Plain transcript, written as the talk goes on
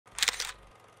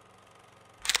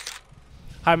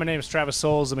Hi, my name is Travis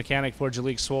Souls, the mechanic for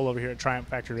Jalik Swole over here at Triumph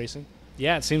Factory Racing.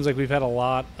 Yeah, it seems like we've had a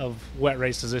lot of wet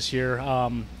races this year.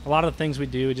 A lot of the things we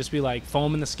do would just be like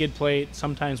foam in the skid plate.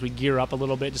 Sometimes we gear up a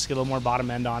little bit, just get a little more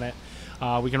bottom end on it.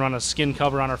 We can run a skin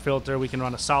cover on our filter. We can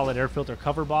run a solid air filter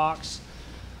cover box.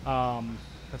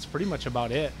 That's pretty much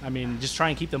about it. I mean, just try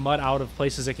and keep the mud out of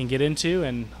places it can get into,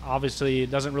 and obviously it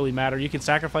doesn't really matter. You can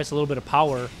sacrifice a little bit of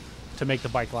power to make the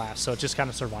bike last, so it's just kind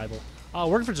of survival.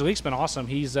 Working for Jalik's been awesome.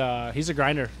 He's a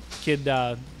grinder. Kid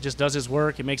just does his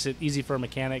work. It makes it easy for a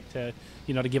mechanic to,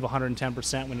 to give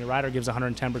 110% when your rider gives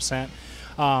 110%.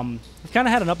 We've kind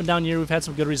of had an up and down year. We've had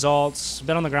some good results.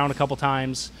 Been on the ground a couple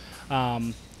times,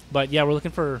 but yeah, we're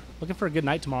looking for a good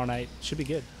night tomorrow night. Should be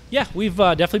good. Yeah, we've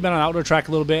definitely been on an outdoor track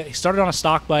a little bit. He started on a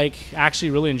stock bike.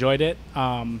 Actually, really enjoyed it.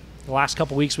 The last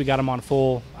couple weeks, we got him on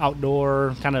full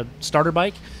outdoor kind of starter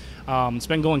bike. It's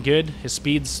been going good. His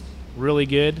speed's really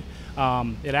good.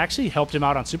 It actually helped him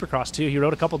out on Supercross too. He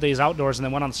rode a couple days outdoors and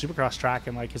then went on the Supercross track,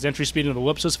 and like his entry speed into the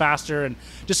whoops was faster and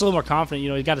just a little more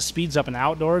confident. He got his speeds up in the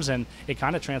outdoors, and it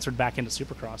kind of transferred back into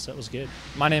Supercross. So it was good.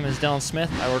 My name is Dylan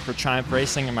Smith. I work for Triumph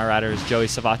Racing, and my rider is Joey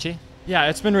Savacci. Yeah,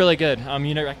 it's been really good. I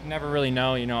never really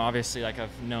know. Obviously, like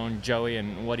I've known Joey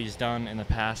and what he's done in the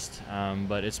past,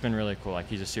 but it's been really cool. Like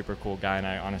he's a super cool guy, and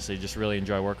I honestly just really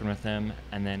enjoy working with him.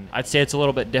 And then I'd say it's a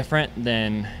little bit different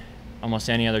than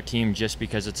almost any other team just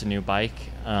because it's a new bike.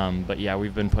 But yeah,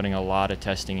 we've been putting a lot of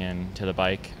testing into the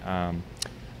bike.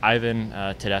 Ivan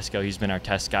Tedesco, he's been our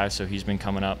test guy, so he's been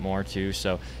coming up more too.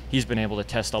 So he's been able to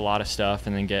test a lot of stuff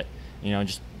and then get,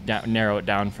 just narrow it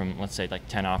down from, let's say, like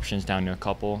 10 options down to a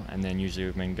couple. And then usually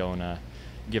we've been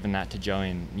giving that to Joey.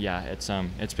 And yeah,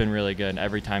 it's been really good.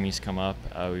 Every time he's come up,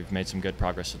 we've made some good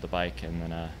progress with the bike. And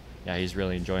then yeah, he's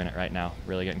really enjoying it right now,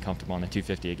 really getting comfortable on the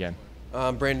 250 again.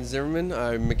 I'm Brandon Zimmerman.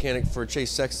 I'm a mechanic for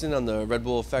Chase Sexton on the Red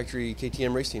Bull Factory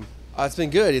KTM race team. It's been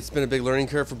good. It's been a big learning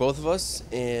curve for both of us,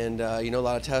 and a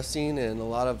lot of testing and a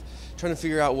lot of trying to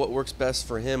figure out what works best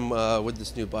for him with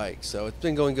this new bike. So it's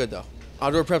been going good though.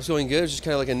 Outdoor prep's going good. It's just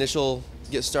kind of like initial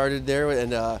get started there,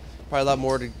 and probably a lot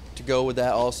more to go with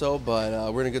that also.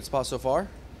 But we're in a good spot so far,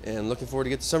 and looking forward to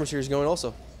get the summer series going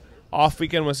also. Off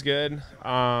weekend was good.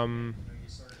 Got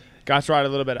to ride a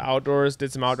little bit outdoors.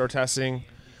 Did some outdoor testing.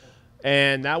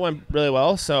 And that went really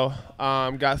well. So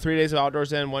got 3 days of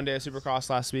outdoors in, 1 day of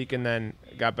Supercross last week, and then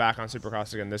got back on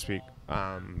Supercross again this week.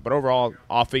 But overall,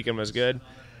 off weekend was good.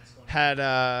 Had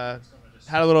a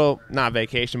little, not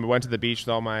vacation, but went to the beach with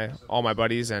all my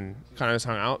buddies and kind of just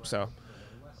hung out. So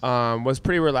was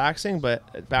pretty relaxing,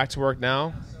 but back to work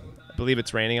now. I believe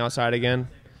it's raining outside again.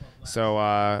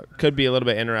 So could be a little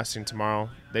bit interesting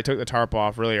tomorrow. They took the tarp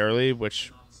off really early,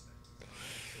 which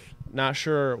not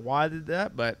sure why they did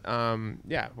that, but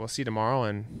yeah, we'll see tomorrow.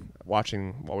 And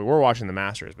we were watching the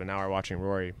Masters, but now we're watching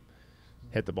Rory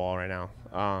hit the ball right now.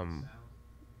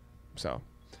 So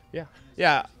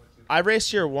yeah, I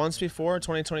raced here once before in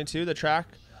 2022. The track,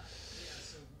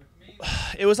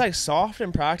 it was like soft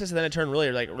in practice, and then it turned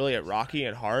really rocky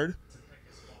and hard.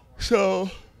 So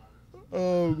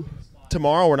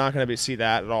tomorrow we're not going to see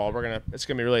that at all. It's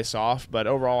going to be really soft, but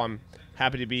overall I'm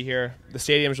happy to be here. The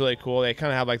stadium's really cool. They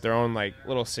kind of have like their own like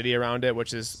little city around it,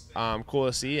 which is cool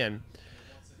to see. And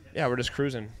yeah, we're just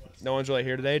cruising. No one's really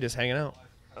here today, just hanging out.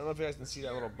 I don't know if you guys can see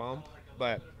that little bump,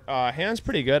 but hand's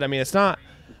pretty good. I mean,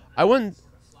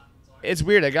 it's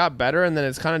weird. It got better, and then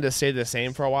it's kind of just stayed the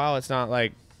same for a while. It's not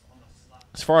like,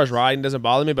 as far as riding, doesn't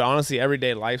bother me, but honestly,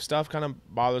 everyday life stuff kind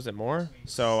of bothers it more.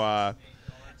 So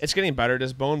it's getting better.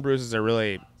 Just bone bruises are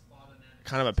really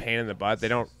kind of a pain in the butt. They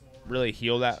don't really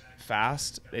heal that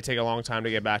fast. They take a long time to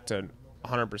get back to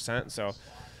 100%. So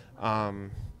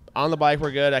on the bike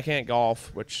we're good. I can't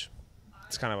golf, which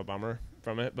it's kind of a bummer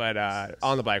from it, but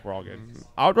on the bike we're all good.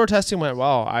 Outdoor testing went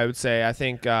well, I would say. I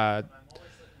think I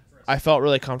felt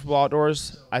really comfortable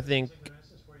outdoors. I think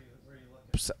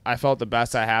I felt the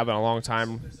best I have in a long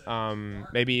time,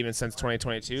 maybe even since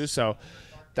 2022. So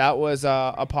that was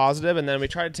a positive. And then we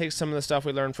tried to take some of the stuff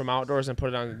we learned from outdoors and put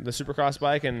it on the Supercross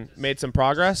bike and made some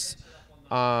progress.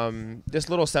 Just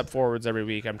little step forwards every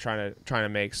week I'm trying to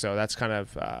make. So that's kind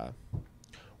of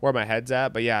where my head's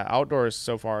at. But yeah, outdoors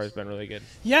so far has been really good.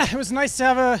 Yeah, it was nice to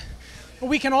have a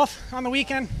weekend off on the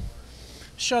weekend,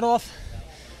 shut off,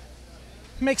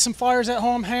 make some fires at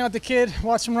home, hang out with the kid,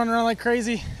 watch him run around like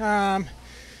crazy.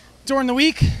 During the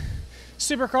week,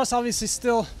 Supercross obviously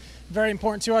still very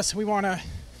important to us. We want to,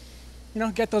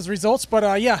 get those results.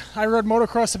 But yeah, I rode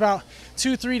motocross about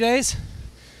 2-3 days.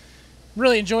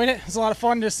 Really enjoyed it. It was a lot of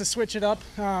fun just to switch it up.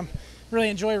 Really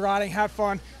enjoy riding, have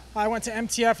fun. I went to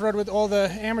MTF, rode with all the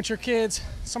amateur kids,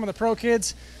 some of the pro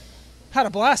kids. Had a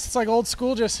blast. It's like old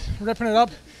school, just ripping it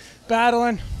up,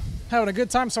 battling, having a good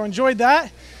time, so enjoyed that.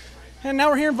 And now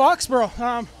we're here in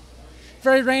Foxborough.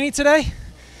 Very rainy today.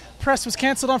 Press was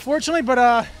canceled, unfortunately,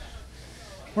 but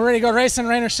we're ready to go racing,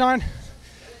 rain or shine.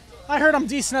 I heard I'm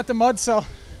decent at the mud, so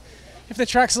if the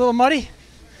track's a little muddy,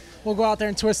 we'll go out there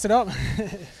and twist it up.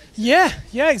 Yeah,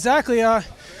 exactly.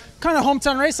 Kind of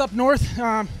hometown race up north.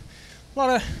 A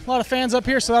lot of fans up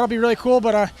here, so that'll be really cool.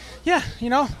 But yeah,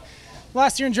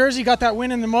 last year in Jersey got that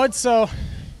win in the mud, so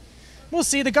we'll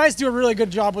see. The guys do a really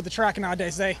good job with the track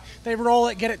nowadays. They roll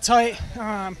it, get it tight,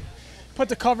 put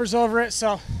the covers over it.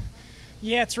 So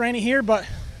yeah, it's rainy here, but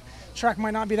track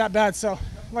might not be that bad. So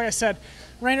like I said,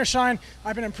 rain or shine,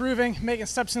 I've been improving, making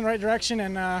steps in the right direction,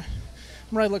 and I'm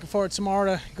really looking forward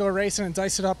tomorrow to go racing and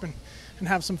dice it up and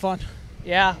have some fun.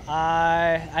 Yeah,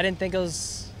 I didn't think it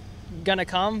was gonna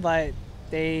come, but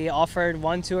they offered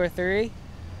 1, 2, or 3.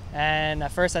 And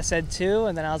at first I said 2,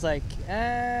 and then I was like,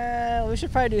 we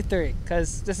should probably do 3,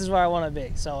 because this is where I want to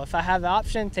be. So if I have the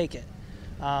option, take it.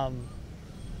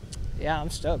 Yeah, I'm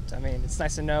stoked. I mean, it's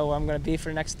nice to know where I'm going to be for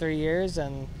the next 3 years,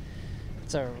 and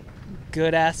it's a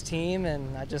good-ass team,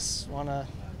 and I just want to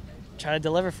try to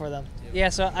deliver for them. Yeah,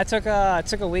 so I took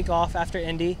a week off after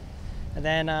Indy, and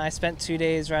then I spent 2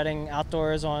 days riding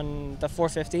outdoors on the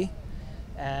 450,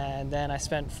 and then I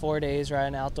spent 4 days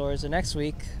riding outdoors the next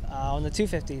week on the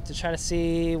 250 to try to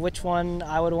see which one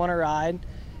I would want to ride.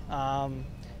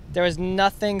 There was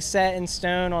nothing set in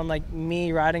stone on like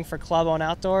me riding for club on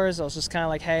outdoors. I was just kind of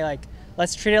like, hey, like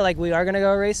let's treat it like we are going to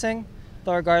go racing,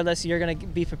 but regardless, you're going to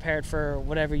be prepared for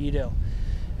whatever you do.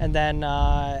 And then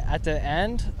at the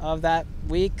end of that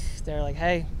week, they're like,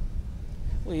 hey,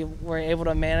 we were able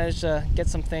to manage to get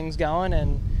some things going,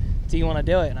 and do you want to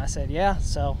do it? And I said, yeah.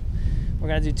 So we're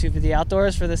going to do 250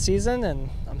 outdoors for the season, and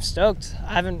I'm stoked.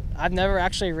 I've never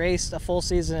actually raced a full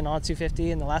season on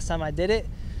 250, and the last time I did it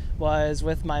was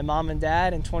with my mom and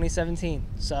dad in 2017.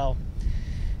 So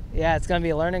yeah, it's going to be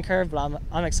a learning curve, but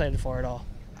I'm excited for it all.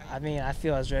 I mean, I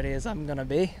feel as ready as I'm going to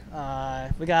be.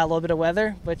 We got a little bit of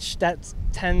weather, which that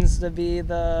tends to be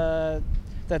the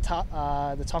talk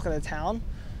of the town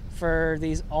for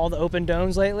all the open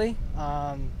domes lately.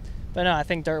 But no, I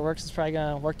think Dirtworks is probably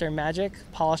going to work their magic,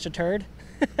 polish a turd,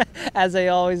 as they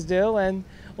always do, and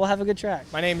we'll have a good track.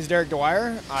 My name is Derik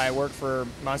Dwyer. I work for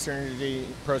Monster Energy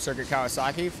Pro Circuit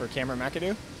Kawasaki for Cameron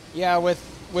McAdoo. Yeah,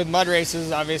 with mud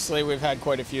races, obviously we've had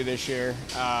quite a few this year.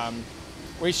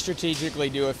 We strategically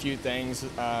do a few things.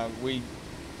 We'll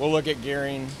look at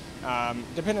gearing,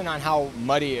 depending on how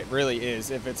muddy it really is.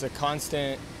 If it's a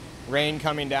constant rain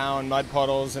coming down, mud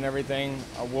puddles and everything,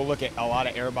 we'll look at a lot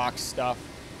of airbox stuff,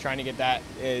 trying to get that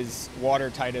as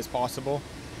watertight as possible.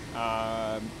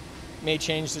 May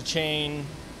change the chain,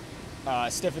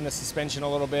 stiffen the suspension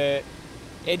a little bit.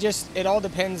 It all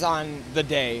depends on the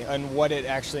day and what it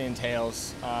actually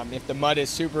entails. If the mud is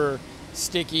super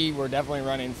sticky, we're definitely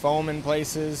running foam in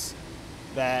places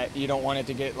that you don't want it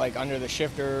to get like under the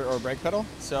shifter or brake pedal.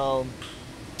 So,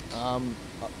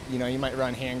 you might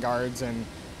run hand guards and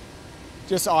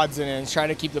just odds and ends. Try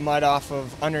to keep the mud off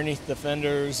of underneath the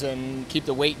fenders and keep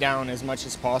the weight down as much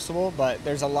as possible. But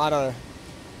there's a lot of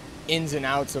ins and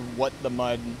outs of what the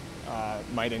mud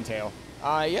might entail.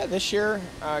 Yeah, this year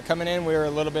coming in, we were a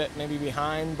little bit maybe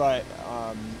behind, but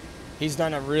he's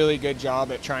done a really good job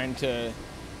at trying to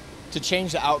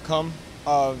change the outcome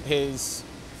of his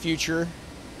future.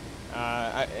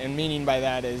 And meaning by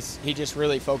that is he just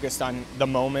really focused on the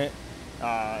moment.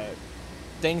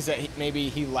 Things that maybe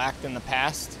he lacked in the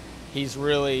past, he's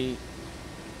really,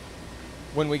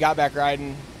 when we got back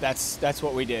riding, that's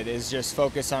what we did, is just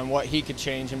focus on what he could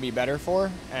change and be better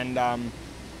for, and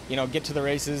get to the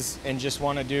races and just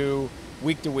want to do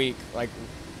week to week. Like,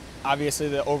 obviously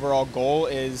the overall goal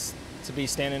is to be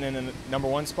standing in the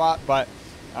 #1 spot, but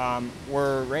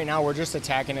right now we're just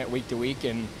attacking it week to week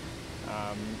and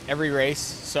every race,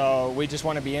 so we just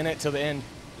want to be in it till the end.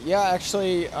 Yeah,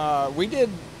 actually, we did.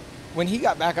 When he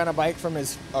got back on a bike from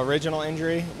his original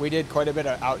injury, we did quite a bit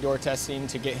of outdoor testing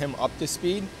to get him up to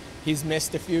speed. He's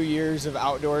missed a few years of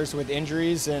outdoors with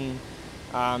injuries and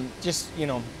just,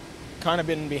 kind of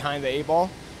been behind the 8 ball.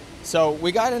 So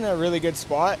we got in a really good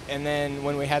spot, and then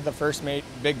when we had the first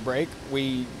big break,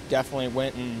 we definitely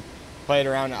went and played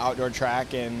around the outdoor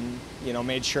track and,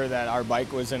 made sure that our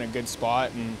bike was in a good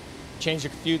spot and changed a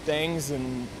few things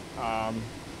and,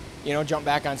 jump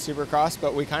back on Supercross,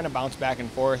 but we kind of bounce back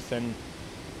and forth. And,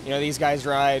 these guys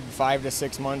ride 5 to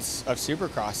 6 months of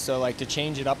Supercross. So, like, to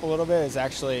change it up a little bit is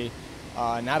actually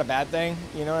not a bad thing.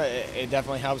 It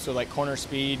definitely helps with, like, corner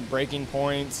speed, braking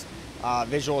points,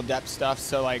 visual depth stuff.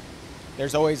 So, like,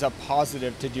 there's always a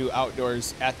positive to do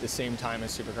outdoors at the same time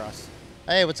as Supercross.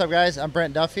 Hey, what's up, guys? I'm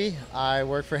Brent Duffe. I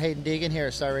work for Hayden Deegan here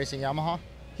at Star Racing Yamaha.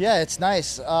 Yeah, it's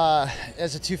nice.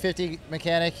 As a 250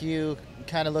 mechanic, you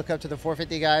kind of look up to the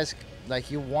 450 guys.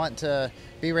 Like, you want to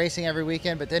be racing every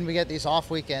weekend, but then we get these off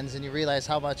weekends, and you realize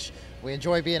how much we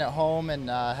enjoy being at home and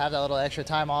have that little extra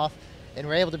time off. And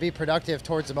we're able to be productive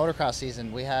towards the motocross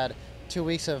season. We had 2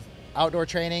 weeks of outdoor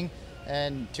training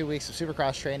and 2 weeks of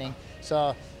supercross training.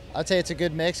 So I'd say it's a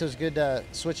good mix. It was good to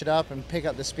switch it up and pick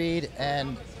up the speed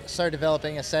and start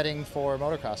developing a setting for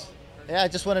motocross. Yeah, I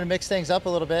just wanted to mix things up a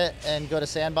little bit and go to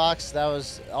Sandbox. That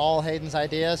was all Hayden's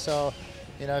idea. So,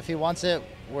 you know, if he wants it,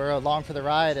 we're along for the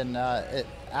ride. And it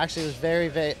actually was very,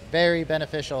 very, very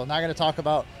beneficial. Not going to talk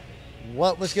about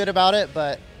what was good about it,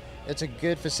 but it's a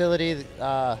good facility,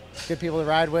 good people to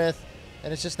ride with,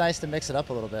 and it's just nice to mix it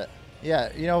up a little bit.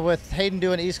 Yeah, you know, with Hayden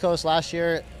doing East Coast last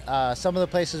year, some of the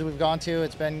places we've gone to,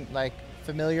 it's been like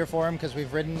familiar for him because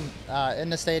we've ridden in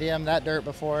the stadium, that dirt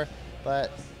before, but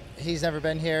he's never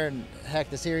been here, and heck,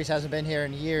 the series hasn't been here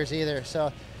in years either.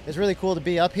 So it's really cool to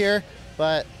be up here,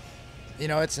 but you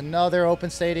know, it's another open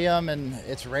stadium and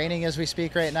it's raining as we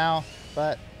speak right now,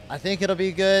 but I think it'll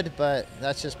be good, but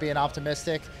that's just being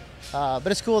optimistic. But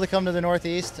it's cool to come to the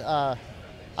Northeast. I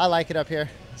like it up here,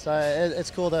 so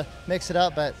it's cool to mix it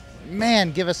up, but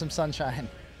man, give us some sunshine.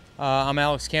 I'm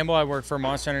Alex Campbell. I work for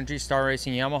Monster Energy Star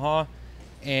Racing Yamaha,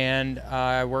 and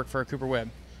I work for Cooper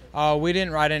Webb. We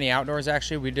didn't ride any outdoors,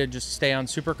 actually. We did just stay on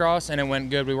Supercross, and it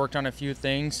went good. We worked on a few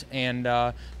things and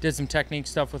did some technique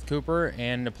stuff with Cooper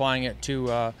and applying it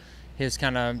to his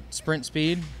kind of sprint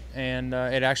speed, and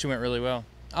it actually went really well.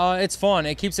 It's fun.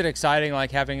 It keeps it exciting, like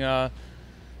having a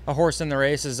horse in the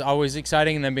race is always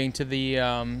exciting, and then being to the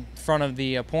front of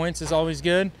the points is always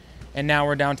good. And now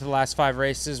we're down to the last 5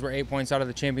 races. We're 8 points out of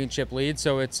the championship lead,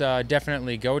 so it's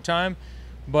definitely go time.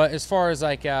 But as far as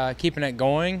like keeping it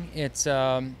going, it's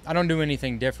I don't do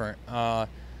anything different.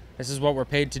 This is what we're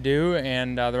paid to do,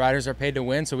 and the riders are paid to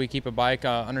win, so we keep a bike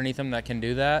underneath them that can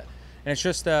do that. And it's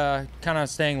just kind of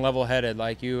staying level-headed.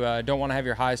 Like, you don't want to have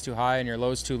your highs too high and your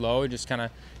lows too low. Just kind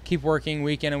of keep working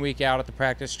week in and week out at the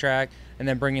practice track, and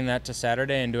then bringing that to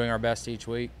Saturday and doing our best each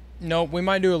week. No, we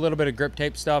might do a little bit of grip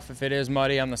tape stuff if it is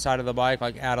muddy on the side of the bike,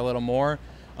 like add a little more.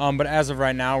 But as of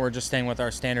right now, we're just staying with our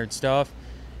standard stuff.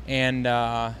 And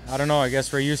I don't know, I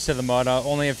guess we're used to the mud.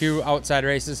 Only a few outside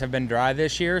races have been dry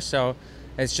this year, so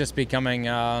it's just becoming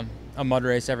a mud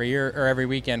race every year or every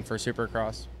weekend for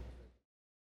Supercross.